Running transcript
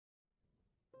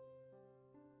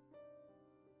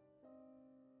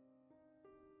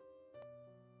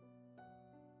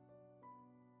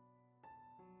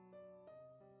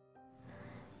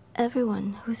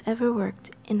Everyone who's ever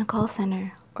worked in a call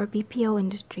center or BPO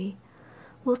industry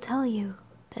will tell you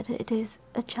that it is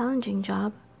a challenging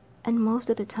job, and most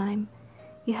of the time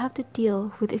you have to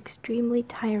deal with extremely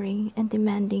tiring and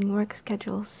demanding work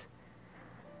schedules.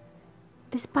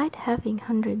 Despite having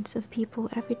hundreds of people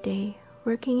every day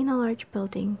working in a large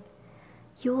building,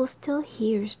 you will still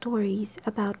hear stories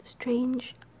about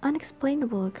strange,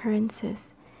 unexplainable occurrences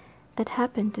that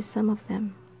happen to some of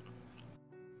them.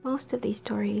 Most of these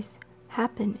stories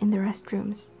happen in the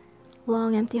restrooms,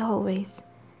 long empty hallways,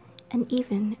 and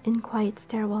even in quiet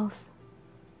stairwells.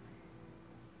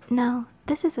 Now,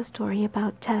 this is a story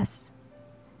about Tess.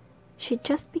 She'd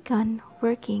just begun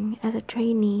working as a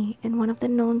trainee in one of the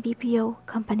known BPO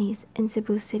companies in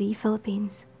Cebu City,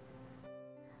 Philippines.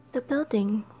 The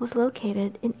building was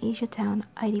located in Asiatown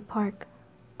IT Park,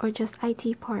 or just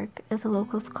IT Park as the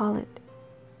locals call it.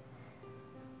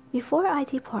 Before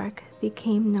IT Park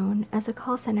became known as a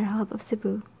call center hub of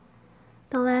Cebu,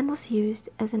 the land was used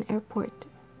as an airport,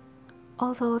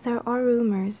 although there are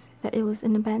rumors that it was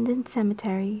an abandoned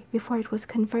cemetery before it was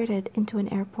converted into an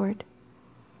airport.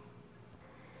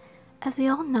 As we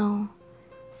all know,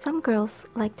 some girls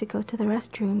like to go to the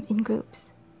restroom in groups.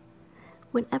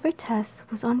 Whenever Tess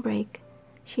was on break,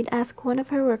 she'd ask one of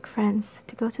her work friends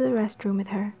to go to the restroom with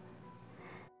her.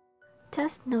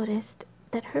 Tess noticed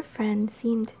that her friend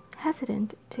seemed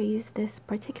hesitant to use this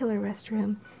particular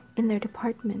restroom in their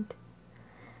department.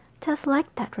 Tess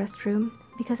liked that restroom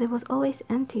because it was always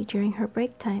empty during her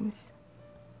break times.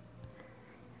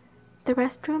 The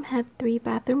restroom had 3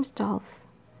 bathroom stalls.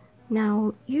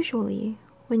 Now, usually,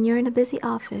 when you're in a busy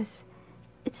office,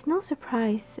 it's no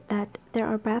surprise that there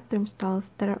are bathroom stalls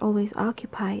that are always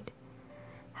occupied.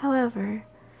 However,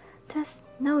 Tess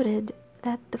noted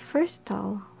that the first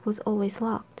stall was always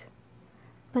locked,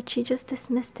 but she just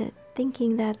dismissed it,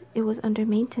 thinking that it was under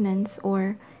maintenance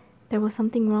or there was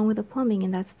something wrong with the plumbing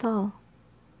in that stall.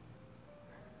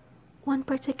 One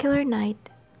particular night,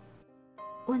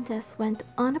 when Tess went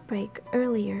on a break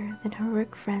earlier than her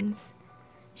work friends,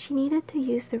 she needed to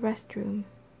use the restroom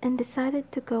and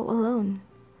decided to go alone.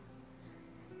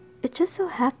 It just so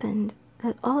happened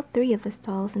that all 3 of the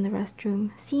stalls in the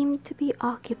restroom seemed to be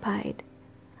occupied.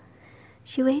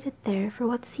 She waited there for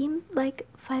what seemed like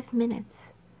 5 minutes,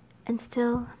 and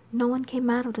still no one came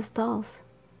out of the stalls.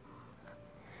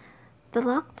 The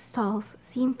locked stalls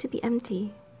seemed to be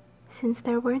empty, since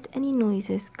there weren't any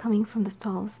noises coming from the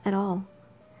stalls at all.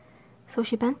 So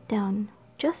she bent down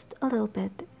just a little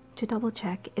bit to double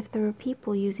check if there were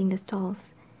people using the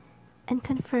stalls, and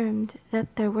confirmed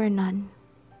that there were none.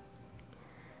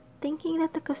 Thinking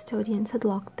that the custodians had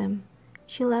locked them,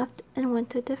 she left and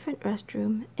went to a different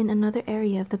restroom in another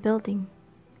area of the building.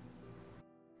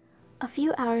 A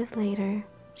few hours later,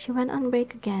 she went on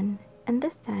break again, and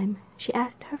this time she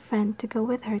asked her friend to go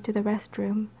with her to the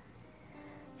restroom.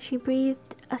 She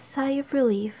breathed a sigh of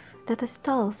relief that the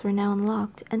stalls were now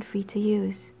unlocked and free to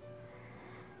use,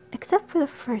 except for the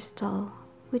first stall,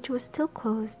 which was still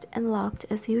closed and locked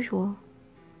as usual.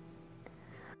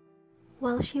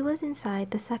 While she was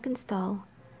inside the second stall,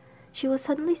 she was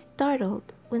suddenly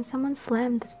startled when someone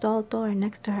slammed the stall door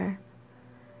next to her.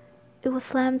 It was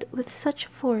slammed with such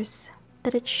force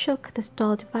that it shook the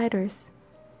stall dividers.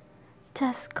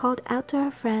 Tess called out to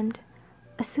her friend,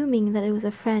 assuming that it was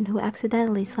a friend who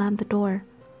accidentally slammed the door.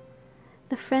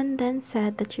 The friend then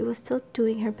said that she was still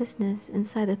doing her business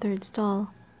inside the third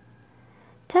stall.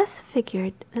 Tess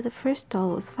figured that the first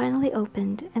stall was finally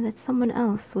opened and that someone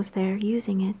else was there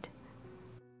using it.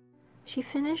 She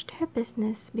finished her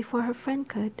business before her friend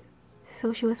could,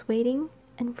 so she was waiting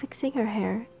and fixing her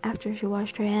hair after she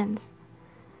washed her hands.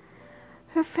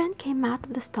 Her friend came out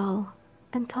of the stall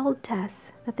and told Tess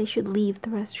that they should leave the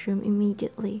restroom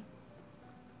immediately.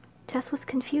 Tess was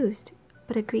confused,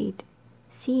 but agreed,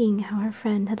 seeing how her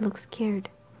friend had looked scared.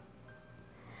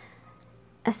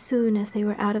 As soon as they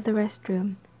were out of the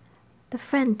restroom, the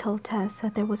friend told Tess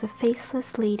that there was a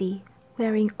faceless lady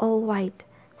wearing all white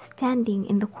standing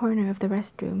in the corner of the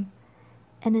restroom,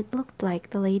 and it looked like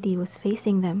the lady was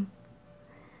facing them.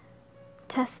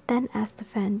 Tess then asked the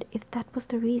friend if that was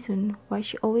the reason why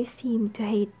she always seemed to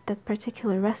hate that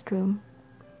particular restroom.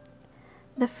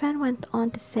 The friend went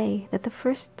on to say that the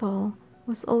first stall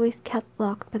was always kept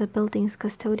locked by the building's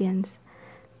custodians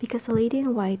because the lady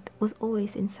in white was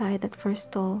always inside that first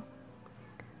stall.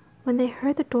 When they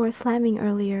heard the door slamming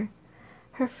earlier,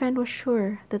 her friend was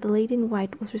sure that the lady in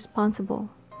white was responsible.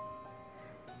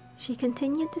 She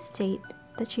continued to state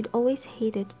that she'd always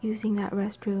hated using that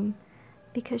restroom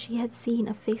because she had seen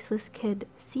a faceless kid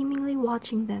seemingly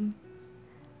watching them,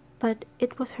 but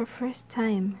it was her first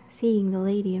time seeing the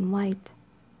lady in white.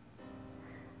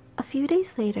 A few days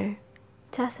later,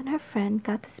 Tess and her friend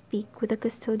got to speak with the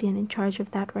custodian in charge of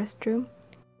that restroom,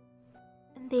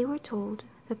 and they were told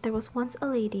that there was once a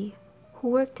lady who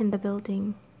worked in the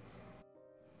building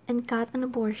and got an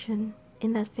abortion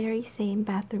in that very same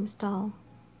bathroom stall.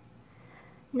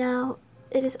 Now,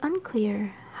 it is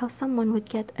unclear how someone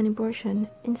would get an abortion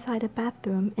inside a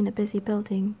bathroom in a busy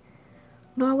building,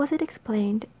 nor was it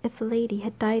explained if the lady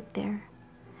had died there.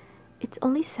 It's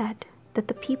only said that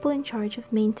the people in charge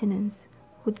of maintenance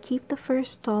would keep the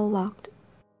first stall locked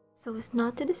so as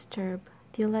not to disturb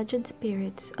the alleged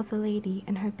spirits of the lady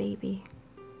and her baby.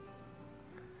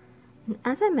 And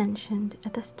as I mentioned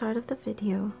at the start of the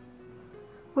video,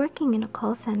 working in a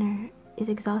call center is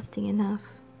exhausting enough.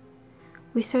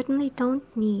 We certainly don't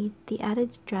need the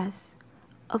added stress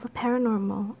of a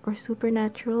paranormal or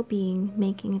supernatural being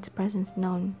making its presence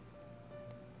known.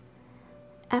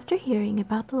 After hearing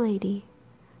about the lady,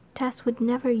 Tess would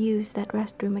never use that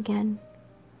restroom again,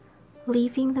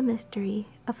 leaving the mystery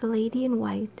of the lady in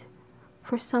white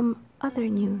for some other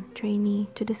new trainee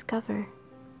to discover.